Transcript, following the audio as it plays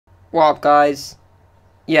What up, guys?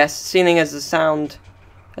 Yes, seeing as the sound,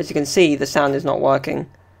 as you can see, the sound is not working.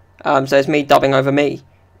 So it's me dubbing over me.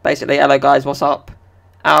 Basically, hello guys, what's up?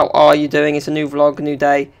 How are you doing? It's a new vlog, new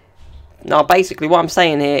day. Now, basically, what I'm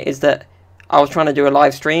saying here is that I was trying to do a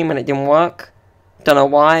live stream and it didn't work. Don't know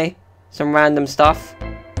why. Some random stuff.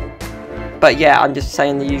 But yeah, I'm just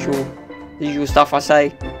saying the usual stuff I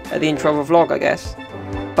say at the intro of a vlog, I guess.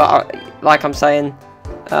 But like I'm saying,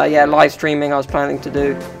 yeah, live streaming I was planning to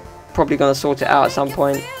do. Probably going to sort it out at some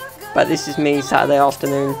point. But this is me Saturday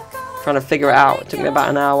afternoon trying to figure it out. It took me about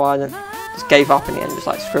an hour and just gave up in the end. Just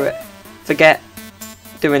like, screw it. Forget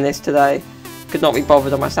doing this today. Could not be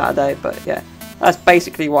bothered on my Saturday. But yeah, that's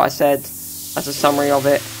basically what I said. That's a summary of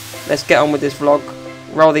it. Let's get on with this vlog.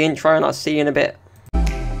 Roll the intro and I'll see you in a bit.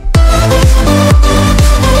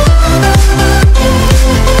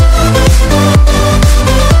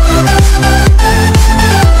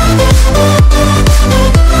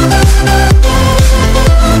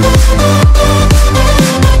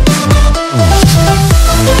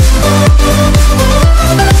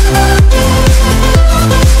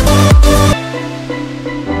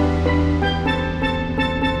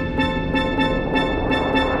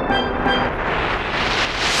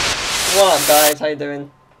 What up, guys? How you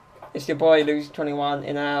doing? It's your boy Lucy21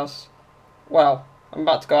 in the house. Well, I'm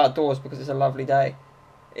about to go outdoors because it's a lovely day.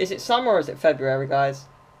 Is it summer or is it February, guys?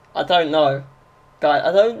 I don't know. Guys,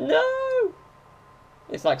 I don't know.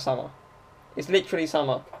 It's like summer. It's literally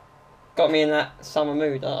summer. Got me in that summer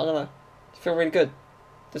mood. I don't know. I feel really good.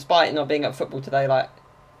 Despite not being at football today, like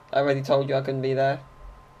I already told you I couldn't be there.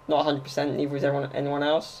 Not 100%, neither is anyone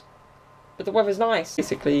else. But the weather's nice.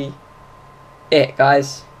 Basically it,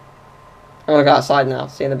 guys. I'm gonna go outside now.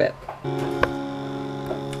 See you in a bit.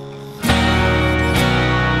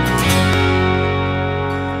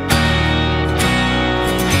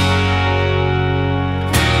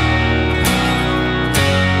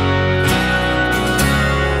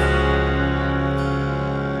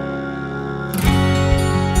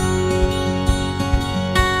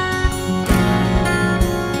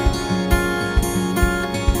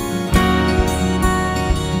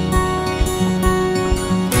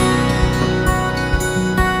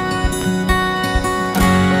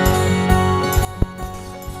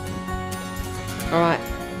 Alright,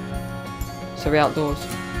 so we're outdoors,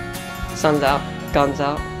 sun's out, guns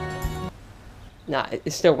out. Nah,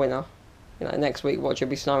 it's still winter. You know, next week what should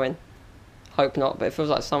be snowing? Hope not, but it feels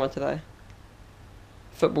like summer today.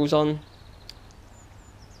 Football's on.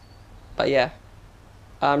 But yeah,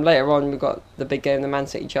 later on we've got the big game, the Man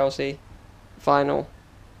City Chelsea final.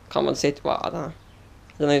 Come on City, well I don't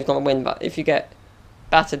know who's going to win, but if you get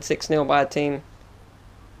battered 6-0 by a team,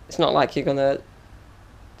 it's not like you're going to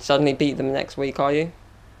suddenly beat them next week, are you?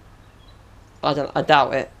 I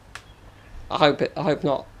doubt it. I hope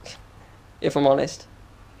not, if I'm honest.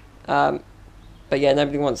 But yeah,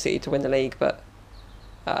 nobody wants City to win the league, but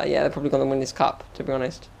yeah, they're probably going to win this cup, to be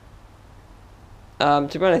honest. I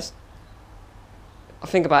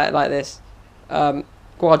think about it like this.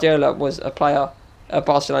 Guardiola was a player at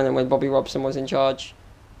Barcelona when Bobby Robson was in charge.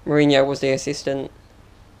 Mourinho was the assistant.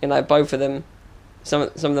 You know, both of them, some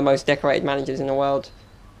of the most decorated managers in the world.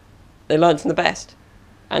 They learned from the best,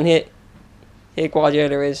 and here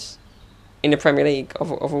Guardiola is in the Premier League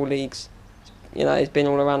of all leagues. You know, he's been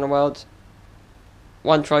all around the world,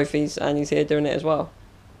 won trophies, and he's here doing it as well.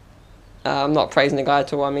 I'm not praising the guy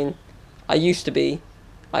at all. I mean, I used to be,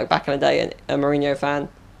 like back in the day, a Mourinho fan. It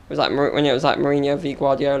was like when it was like Mourinho v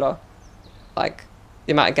Guardiola, like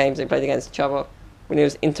the amount of games they played against each other. When he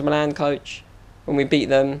was Inter Milan coach, when we beat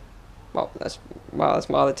them, that's my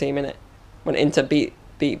other team, innit? When Inter beat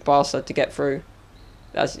Barca to get through.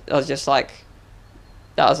 That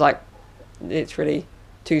was like literally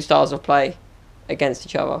two styles of play against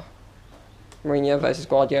each other. Mourinho versus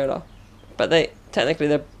Guardiola. But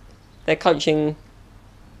their coaching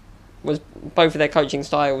was, both of their coaching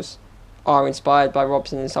styles are inspired by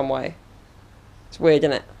Robson in some way. It's weird,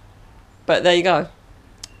 isn't it? But there you go.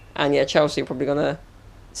 And yeah, Chelsea are probably gonna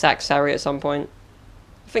sack Sarri at some point.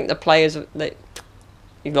 I think the players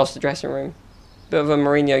you've lost the dressing room. Bit of a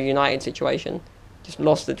Mourinho United situation. Just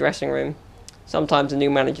lost the dressing room. Sometimes the new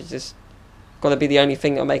manager's just got to be the only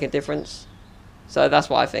thing that'll make a difference. So that's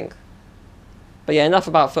what I think. But yeah, enough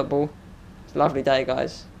about football. It's a lovely day,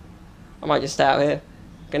 guys. I might just stay out here.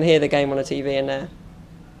 I can hear the game on the TV in there.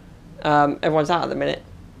 Everyone's out at the minute.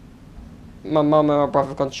 My mum and my brother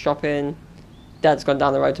have gone shopping. Dad's gone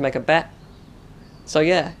down the road to make a bet. So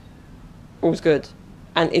yeah, all's good.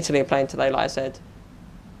 And Italy are playing today, like I said.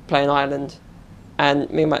 Playing Ireland.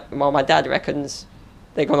 And my dad reckons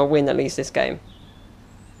they're going to win at least this game.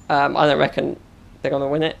 I don't reckon they're going to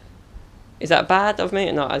win it. Is that bad of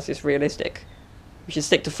me? No, it's just realistic. We should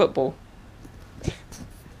stick to football.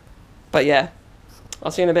 But yeah,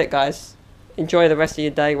 I'll see you in a bit, guys. Enjoy the rest of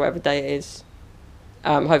your day, whatever day it is.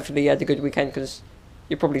 Hopefully you had a good weekend, because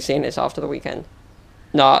you're probably seeing this after the weekend.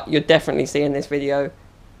 No, you're definitely seeing this video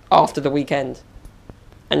after the weekend.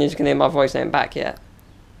 And you're just going to hear my voice ain't back yet.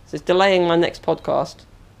 So it's delaying my next podcast.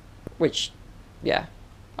 Which, yeah.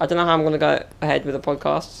 I don't know how I'm going to go ahead with the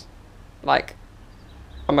podcasts. Like,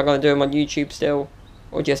 am I going to do them on YouTube still?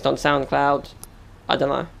 Or just on SoundCloud? I don't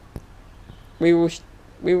know. We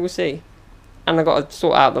will see. And I've got to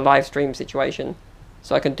sort out the live stream situation,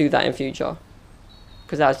 so I can do that in future.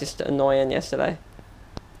 Because that was just annoying yesterday.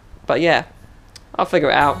 But yeah, I'll figure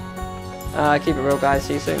it out. Keep it real, guys.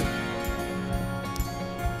 See you soon.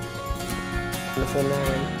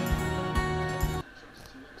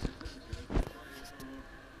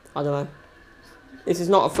 I don't know. This is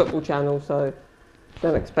not a football channel, so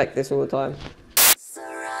don't expect this all the time.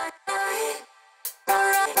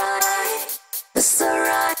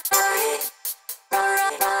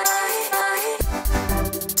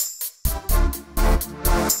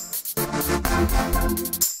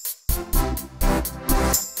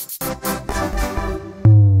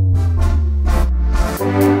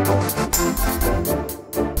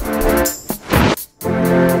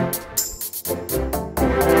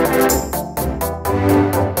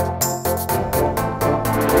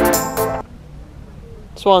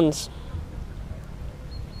 Swans.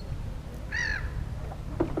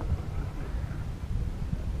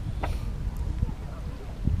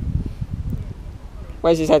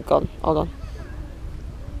 Where's his head gone? Hold on.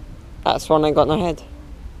 That swan ain't got no head.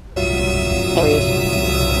 There he is.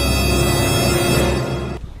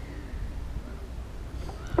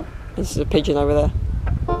 This is a pigeon over there.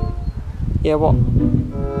 Yeah, what?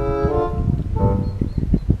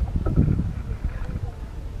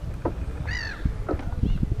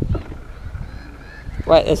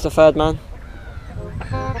 Wait, there's the third man.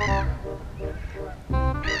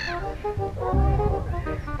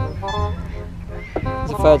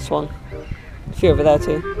 There's a third swan. A few over there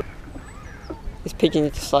too. This pigeon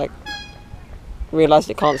is just like realised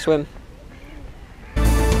it can't swim. I'm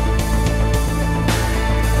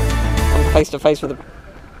face to face with a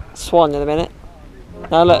swan in a minute.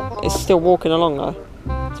 Now look, it's still walking along though.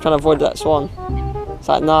 It's trying to avoid that swan. It's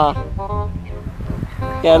like, nah.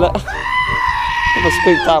 Yeah, look. I was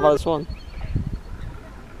spooked out by the swan.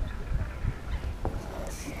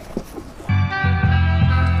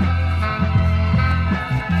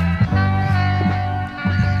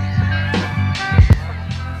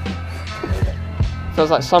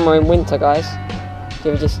 Feels like summer in winter, guys. Do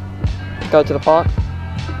you ever just go to the park?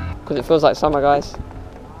 Because it feels like summer, guys.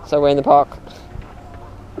 So we're in the park.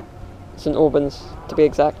 St Albans, to be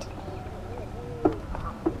exact.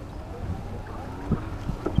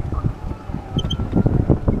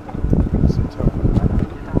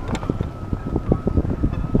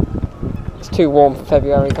 Too warm for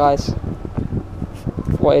February, guys.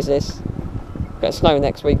 What is this? Get snow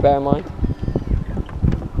next week, bear in mind.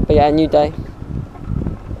 But yeah, a new day.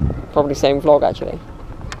 Probably same vlog actually.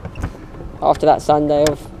 After that Sunday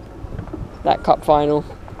of that cup final.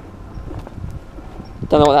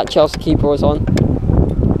 Don't know what that Chelsea keeper was on.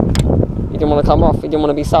 He didn't want to come off, he didn't want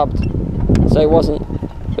to be subbed. So he wasn't.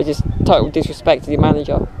 But just total disrespect to the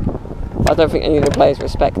manager. I don't think any of the players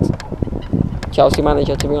respect Chelsea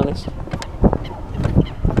manager, to be honest.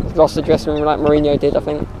 Lost the dressing room like Mourinho did, I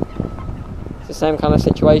think. It's the same kind of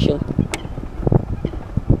situation.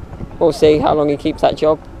 We'll see how long he keeps that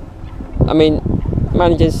job. I mean,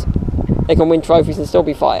 managers, they can win trophies and still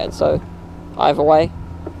be fired, so either way.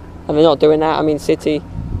 And they're not doing that. I mean, City,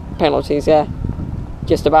 penalties, yeah,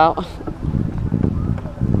 just about.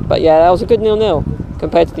 But yeah, that was a good 0-0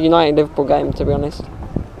 compared to the United-Liverpool game, to be honest.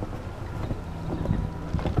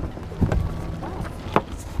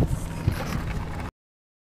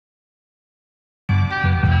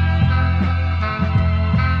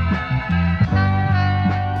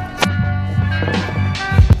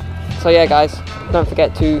 So yeah, guys, don't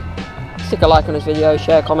forget to stick a like on this video,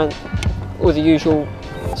 share, comment, all the usual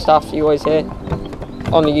stuff you always hear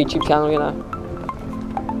on the YouTube channel, you know.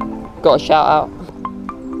 Got a shout out.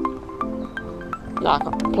 Nah,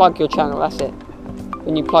 plug your channel, that's it.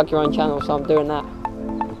 When you plug your own channel, so I'm doing that.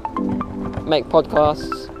 Make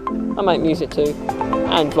podcasts, I make music too,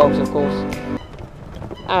 and vlogs of course.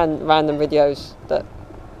 And random videos that,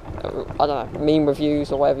 I don't know, meme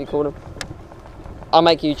reviews or whatever you call them. I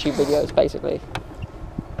make YouTube videos, basically.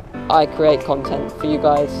 I create content for you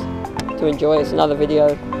guys to enjoy. It's another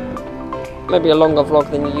video, maybe a longer vlog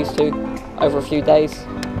than you used to, over a few days,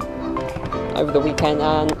 over the weekend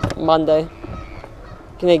and Monday.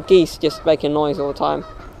 can hear geese just making noise all the time.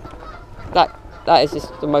 That is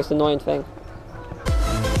just the most annoying thing.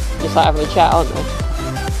 Just like having a chat, aren't they?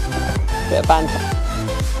 Bit of banter.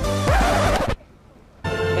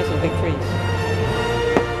 There's some big trees.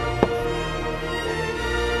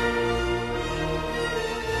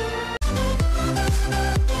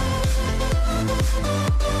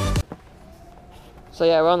 So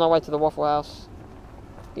yeah, we're on our way to the Waffle House.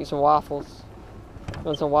 Get some waffles. You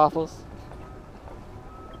want some waffles?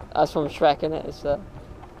 That's from Shrek, innit? It's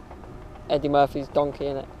Eddie Murphy's donkey,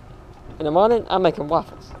 innit? In the morning, I'm making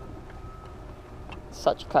waffles.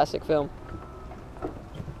 Such a classic film.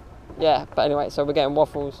 Yeah, but anyway, so we're getting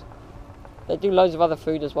waffles. They do loads of other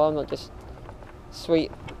food as well, not just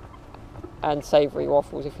sweet and savoury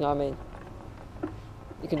waffles, if you know what I mean.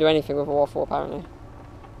 You can do anything with a waffle, apparently.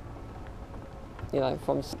 You know,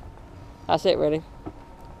 that's it, really.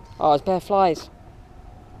 Oh, it's bare flies.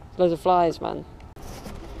 There's loads of flies, man.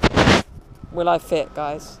 Will I fit,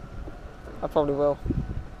 guys? I probably will.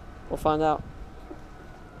 We'll find out.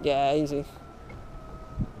 Yeah, easy.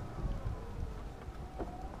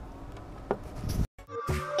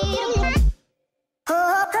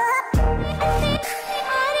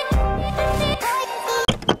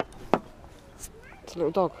 It's a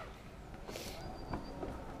little dog.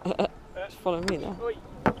 It's following me now.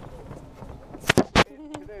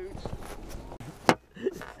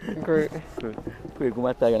 Groot.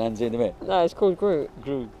 No, it's called Groot.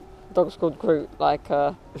 Groot. Dog's called Groot, like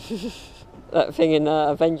that thing in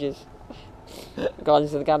Avengers.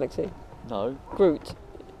 Guardians of the Galaxy. No. Groot.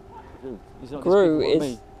 He's not Groot is...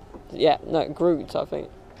 me. Yeah, no, Groot, I think.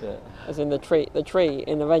 Yeah. As in the tree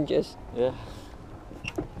in Avengers. Yeah.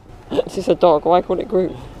 It's just a dog, why call it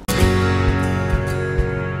Groot?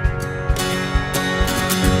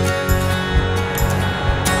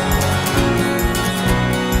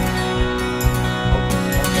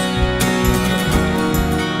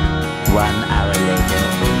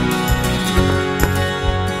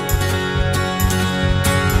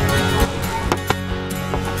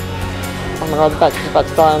 Oh my god, the battery's about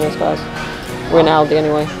to die on this, guys. We're in Aldi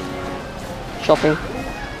anyway. Shopping.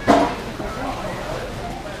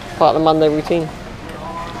 Part of the Monday routine.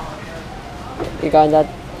 You going, Dad?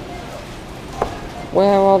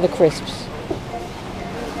 Where are the crisps?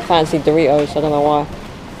 Fancy Doritos, I don't know why.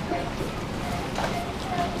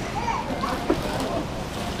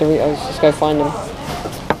 Doritos, let's go find them.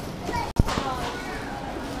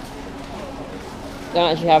 They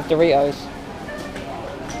don't actually have Doritos.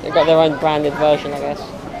 They've got their own branded version, I guess.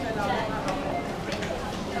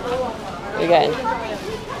 What are you getting?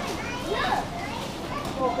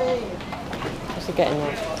 What's he getting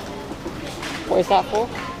now? What is that for?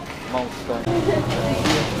 Monster.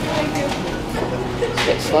 It's a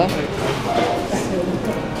bit slow.